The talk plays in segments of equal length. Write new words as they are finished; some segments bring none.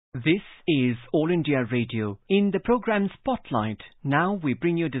This is All India Radio. In the program Spotlight, now we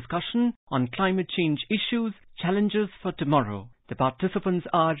bring you a discussion on climate change issues, challenges for tomorrow. The participants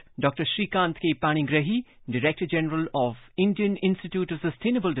are Dr. Shrikant K. Panigrahi, Director General of Indian Institute of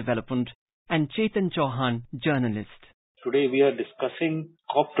Sustainable Development, and Chetan Chauhan, journalist. Today we are discussing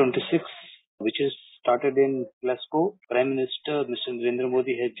COP26, which is started in Glasgow. Prime Minister Mr. Narendra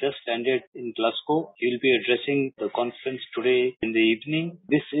Modi has just landed in Glasgow. He will be addressing the conference today in the evening.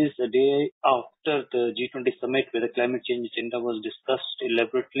 This is a day after the G20 summit where the climate change agenda was discussed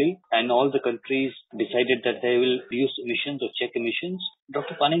elaborately and all the countries decided that they will reduce emissions or check emissions.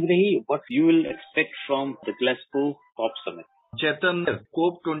 Dr. Panigrahi, what you will expect from the Glasgow COP summit? Chetan,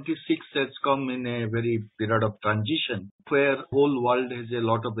 COP26 has come in a very period of transition where whole world has a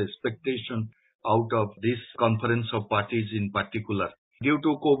lot of expectation out of this conference of parties in particular. Due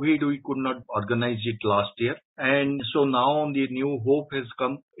to COVID, we could not organize it last year. And so now the new hope has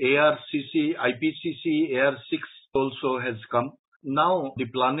come. IPCC AR6 also has come. Now the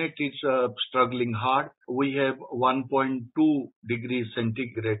planet is struggling hard. We have 1.2 degrees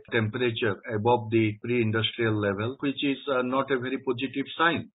centigrade temperature above the pre-industrial level, which is not a very positive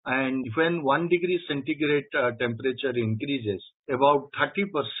sign. And when 1 degree centigrade temperature increases, about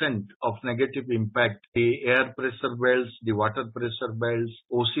 30% of negative impact, the air pressure belts, the water pressure belts,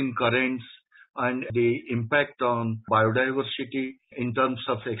 ocean currents, and the impact on biodiversity in terms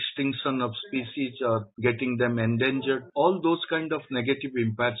of extinction of species or getting them endangered, all those kind of negative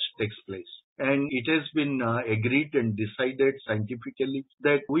impacts takes place. And it has been agreed and decided scientifically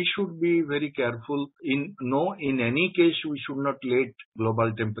that we should be very careful. In any case, we should not let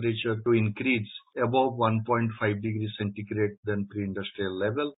global temperature to increase above 1.5 degrees centigrade than pre-industrial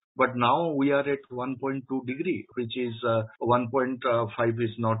level. But now we are at 1.2 degree, which is 1.5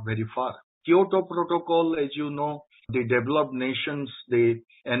 is not very far. Kyoto Protocol, as you know, the developed nations, the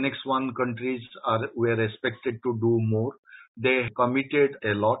Annex 1 countries were expected to do more. They committed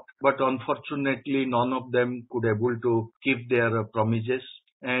a lot, but unfortunately none of them could able to keep their promises,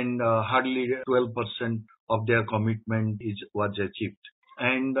 and hardly 12% of their commitment was achieved.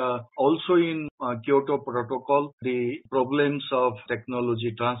 And also in Kyoto Protocol, the problems of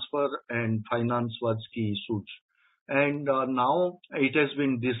technology transfer and finance was key issues. And now it has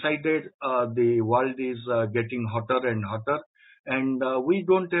been decided the world is getting hotter and hotter, and we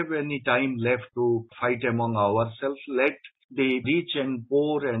don't have any time left to fight among ourselves. Let the rich and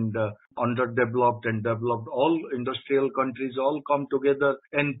poor and underdeveloped and developed, all industrial countries all come together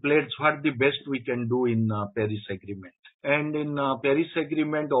and pledge what the best we can do in Paris Agreement. And in Paris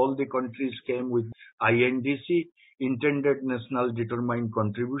Agreement, all the countries came with INDC, Intended National Determined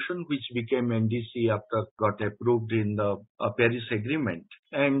Contribution, which became NDC after got approved in the Paris Agreement.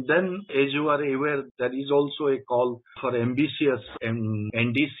 And then, as you are aware, there is also a call for ambitious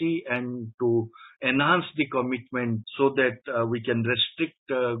NDC and to enhance the commitment so that we can restrict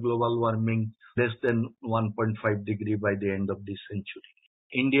global warming less than 1.5 degree by the end of this century.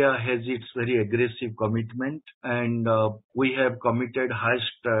 India has its very aggressive commitment, and we have committed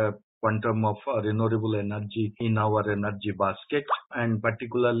highest quantum of renewable energy in our energy basket, and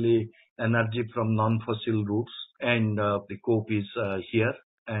particularly energy from non-fossil routes. And the COP is here,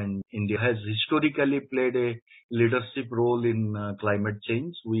 and India has historically played a leadership role in climate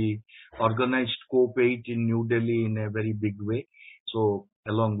change. We organized COP8 in New Delhi in a very big way. So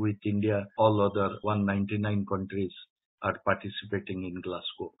along with India, all other 199 countries are participating in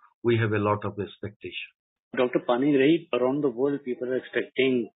Glasgow. We have a lot of expectation. Dr. Panigrahi, around the world, people are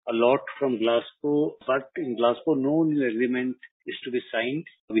expecting a lot from Glasgow, but in Glasgow, no new agreement is to be signed.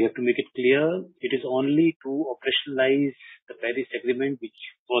 We have to make it clear it is only to operationalize the Paris Agreement, which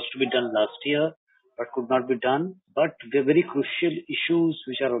was to be done last year, but could not be done. But the very crucial issues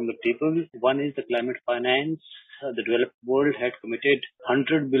which are on the table. One is the climate finance. The developed world had committed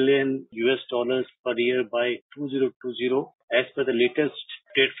 $100 billion per year by 2020. As per the latest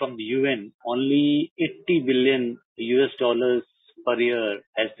update from the UN, only $80 billion per year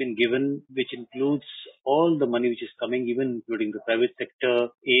has been given, which includes all the money which is coming, even including the private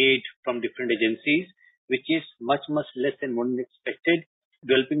sector aid from different agencies, which is much, much less than one expected.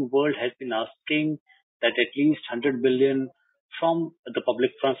 Developing world has been asking that at least $100 billion from the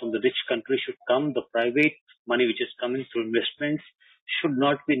public funds from the rich countries should come. The private money which is coming through investments should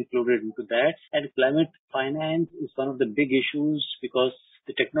not be included into that. And climate finance is one of the big issues because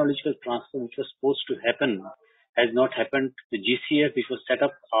the technological transfer which was supposed to happen has not happened. The GCF, which was set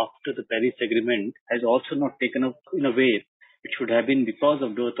up after the Paris Agreement, has also not taken up in a way it should have been because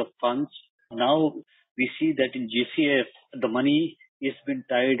of dearth of funds. Now we see that in GCF, the money is been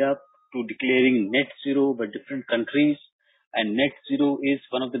tied up to declaring net zero by different countries. And net zero is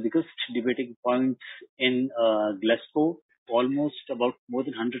one of the biggest debating points in Glasgow. Almost about more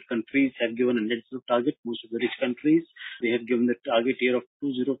than 100 countries have given a net zero target. Most of the rich countries, they have given the target year of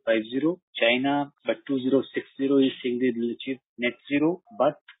 2050. China, by 2060 is saying they will achieve net zero.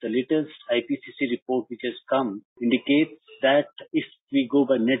 But the latest IPCC report which has come indicates that if we go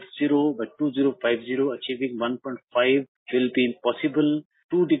by net zero by 2050, achieving 1.5 will be impossible.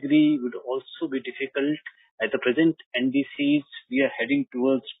 2 degree would also be difficult. At the present NDCs, we are heading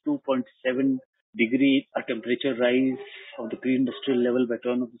towards 2.7 degree a temperature rise of the pre-industrial level by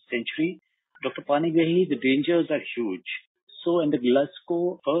turn of the century. Dr. Panigrahi, the dangers are huge. So in the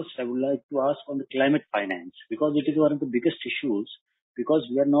Glasgow, first I would like to ask on the climate finance, because it is one of the biggest issues, because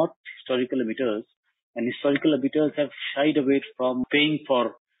we are not historical emitters, and historical emitters have shied away from paying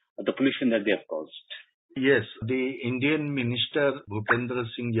for the pollution that they have caused. Yes, the Indian Minister Bhupendra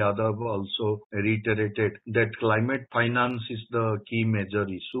Singh Yadav also reiterated that climate finance is the key major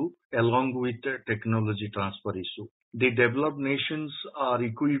issue along with the technology transfer issue. The developed nations are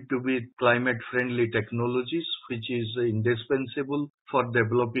equipped with climate-friendly technologies, which is indispensable for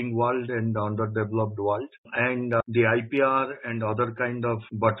developing world and underdeveloped world. And the IPR and other kind of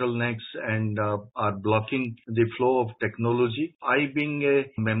bottlenecks and are blocking the flow of technology. I, being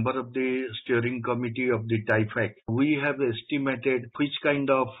a member of the steering committee of the TIFAC, we have estimated which kind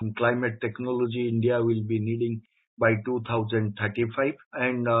of climate technology India will be needing by 2035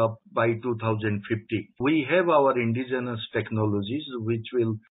 and by 2050. We have our indigenous technologies which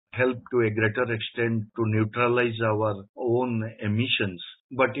will help to a greater extent to neutralize our own emissions.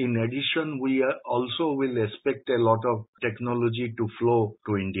 But in addition, we also will expect a lot of technology to flow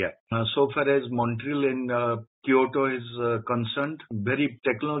to India. So far as Montreal and Kyoto is concerned, very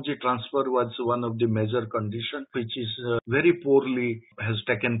technology transfer was one of the major conditions, which is very poorly has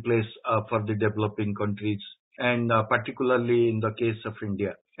taken place for the developing countries, and particularly in the case of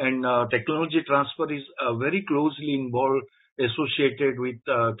India. And technology transfer is very closely involved, associated with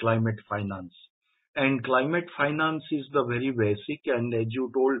climate finance. And climate finance is the very basic, and as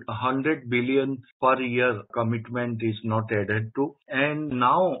you told, 100 billion per year commitment is not added to. And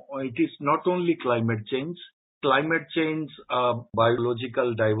now it is not only climate change,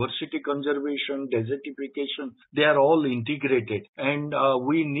 biological diversity conservation, desertification, they are all integrated. And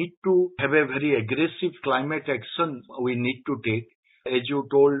we need to have a very aggressive climate action we need to take. As you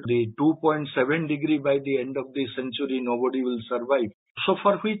told, the 2.7 degree by the end of the century, nobody will survive. So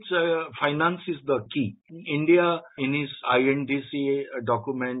for which finance is the key. India, in its INDC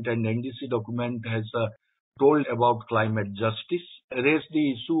document and NDC document, has told about climate justice, raised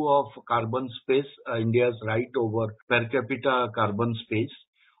the issue of carbon space, India's right over per capita carbon space.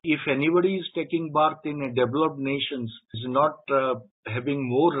 If anybody is taking birth in a developed nations, is not having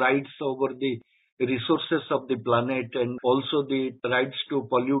more rights over the resources of the planet and also the rights to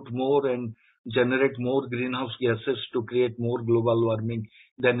pollute more and generate more greenhouse gases to create more global warming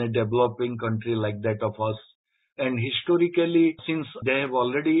than a developing country like that of us. And historically, since they have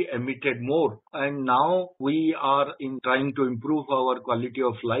already emitted more, and now we are in trying to improve our quality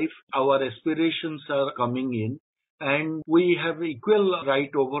of life, our aspirations are coming in, and we have equal right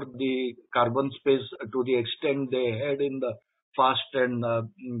over the carbon space to the extent they had in the past, and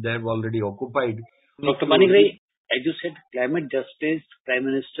they have already occupied. Dr. Panigrahi, as you said, climate justice, Prime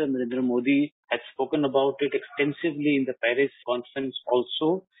Minister Narendra Modi has spoken about it extensively in the Paris conference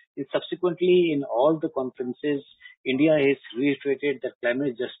also. And subsequently, in all the conferences, India has reiterated that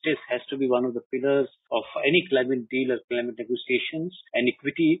climate justice has to be one of the pillars of any climate deal or climate negotiations, and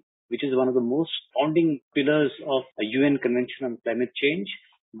equity, which is one of the most founding pillars of a UN Convention on Climate Change.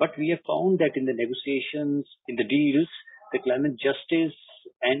 But we have found that in the negotiations, in the deals, the climate justice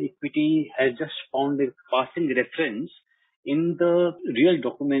and equity has just found a passing reference in the real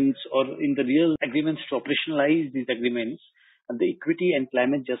documents or in the real agreements to operationalize these agreements. And the equity and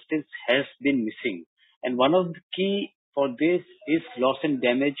climate justice has been missing. And one of the key for this is loss and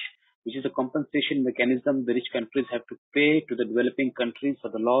damage, which is a compensation mechanism the rich countries have to pay to the developing countries for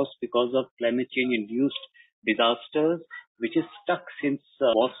the loss because of climate change induced disasters, which is stuck since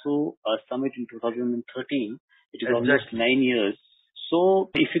Warsaw summit in 2013. It is almost 9 years. So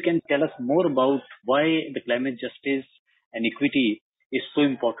if you can tell us more about why the climate justice and equity is so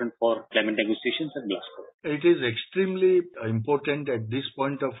important for climate negotiations at Glasgow. It is extremely important at this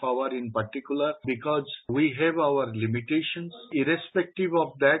point of hour in particular because we have our limitations. Irrespective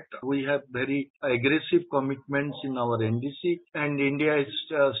of that, we have very aggressive commitments in our NDC, and India is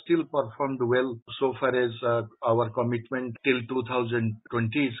still performed well so far as our commitment till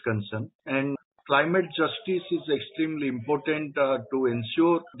 2020 is concerned. And climate justice is extremely important to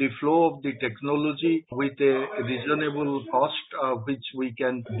ensure the flow of the technology with a reasonable cost which we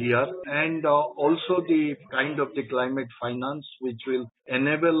can bear, and also the kind of the climate finance which will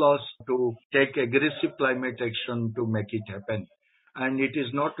enable us to take aggressive climate action to make it happen. And it is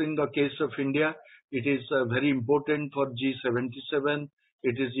not in the case of India. It is very important for G77.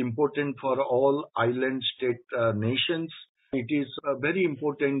 It is important for all island state nations. It is very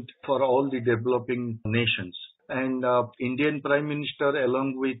important for all the developing nations. And Indian Prime Minister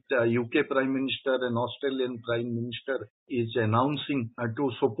along with UK Prime Minister and Australian Prime Minister is announcing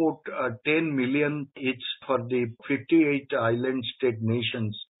to support 10 million each for the 58 island state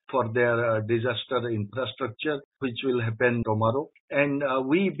nations for their disaster infrastructure, which will happen tomorrow. And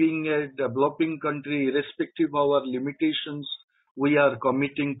we being a developing country, irrespective of our limitations, we are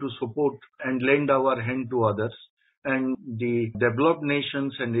committing to support and lend our hand to others. And the developed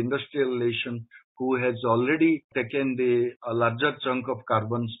nations and industrial nations who has already taken the larger chunk of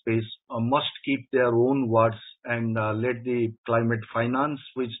carbon space must keep their own words and let the climate finance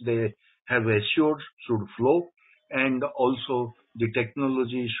which they have assured should flow, and also the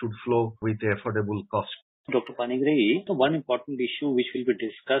technology should flow with affordable cost. Dr. Panigrahi, one important issue which will be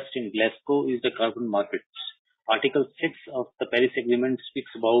discussed in Glasgow is the carbon markets. Article 6 of the Paris Agreement speaks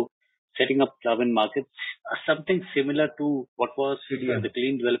about setting up carbon markets, something similar to what was the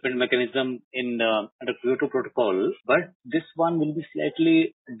Clean Development Mechanism in the Kyoto Protocol. But this one will be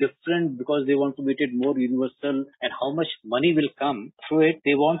slightly different because they want to make it more universal, and how much money will come through it.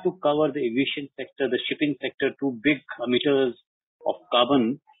 They want to cover the aviation sector, the shipping sector, two big emitters of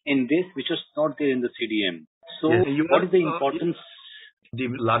carbon in this, which was not there in the CDM. So what is the importance? The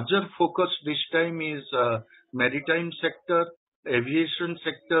larger focus this time is maritime sector, aviation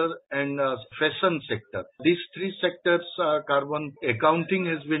sector, and fashion sector. These three sectors, carbon accounting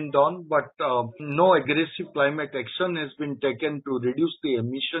has been done, but no aggressive climate action has been taken to reduce the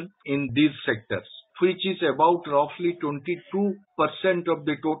emission in these sectors, which is about roughly 22% of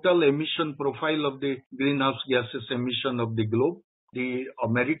the total emission profile of the greenhouse gases emission of the globe. The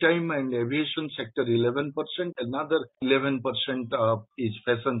maritime and aviation sector 11%, another 11% is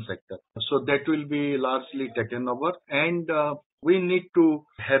fashion sector. So that will be largely taken over, and we need to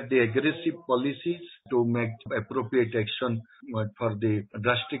have the aggressive policies to make appropriate action for the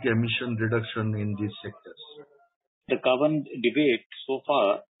drastic emission reduction in these sectors. The carbon debate so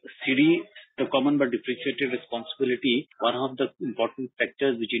far, CD, the common but differentiated responsibility, one of the important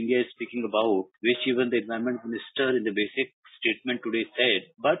factors which India is speaking about, which even the Environment Minister in the basic statement today said.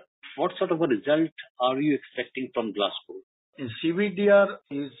 But what sort of a result are you expecting from Glasgow? CBDR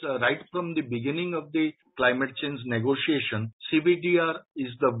is right from the beginning of the climate change negotiation. CBDR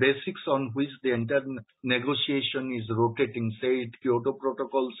is the basics on which the entire negotiation is rotating, say it Kyoto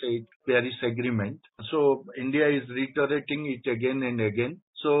Protocol, say it Paris Agreement. So India is reiterating it again and again.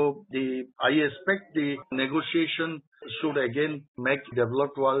 So I expect the negotiation should again make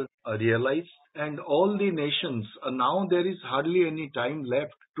developed world realize, and all the nations, now there is hardly any time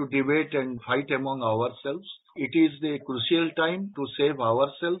left to debate and fight among ourselves. It is the crucial time to save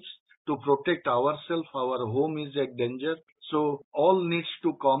ourselves, to protect ourselves. Our home is at danger. So all needs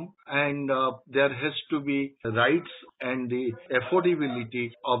to come, and there has to be rights, and the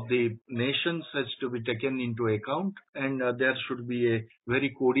affordability of the nations has to be taken into account, and there should be a very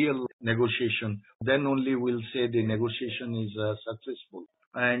cordial negotiation. Then only we'll say the negotiation is successful.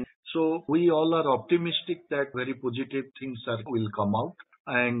 And so we all are optimistic that very positive things will come out,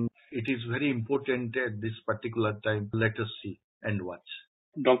 and it is very important at this particular time. Let us see and watch.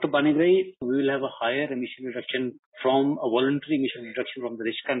 Dr. Panigrahi, we will have a higher emission reduction from a voluntary emission reduction from the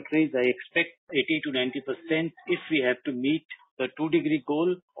rich countries. I expect 80 to 90% if we have to meet the 2-degree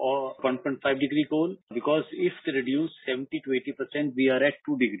goal or 1.5 degree goal, because if they reduce 70 to 80%, we are at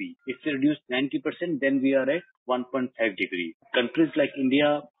 2 degree. If they reduce 90%, then we are at 1.5 degree. Countries like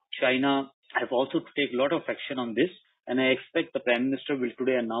India, China have also to take a lot of action on this, and I expect the Prime Minister will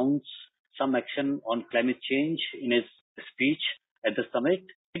today announce some action on climate change in his speech at the summit.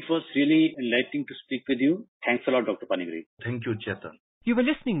 It was really enlightening to speak with you. Thanks a lot, Dr. Panigrahi. Thank you, Chetan. You were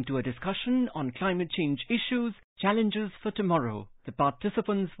listening to a discussion on climate change issues, challenges for tomorrow. The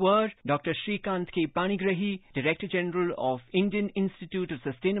participants were Dr. Shrikant K. Panigrahi, Director General of Indian Institute of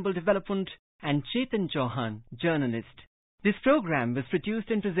Sustainable Development, and Chetan Chauhan, journalist. This program was produced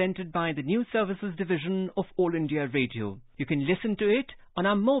and presented by the News Services Division of All India Radio. You can listen to it on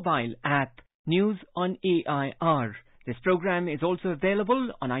our mobile app, News on AIR. This program is also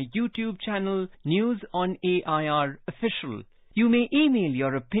available on our YouTube channel, News on AIR Official. You may email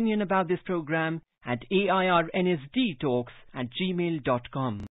your opinion about this program at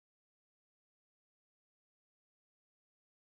airnsdtalks@gmail.com.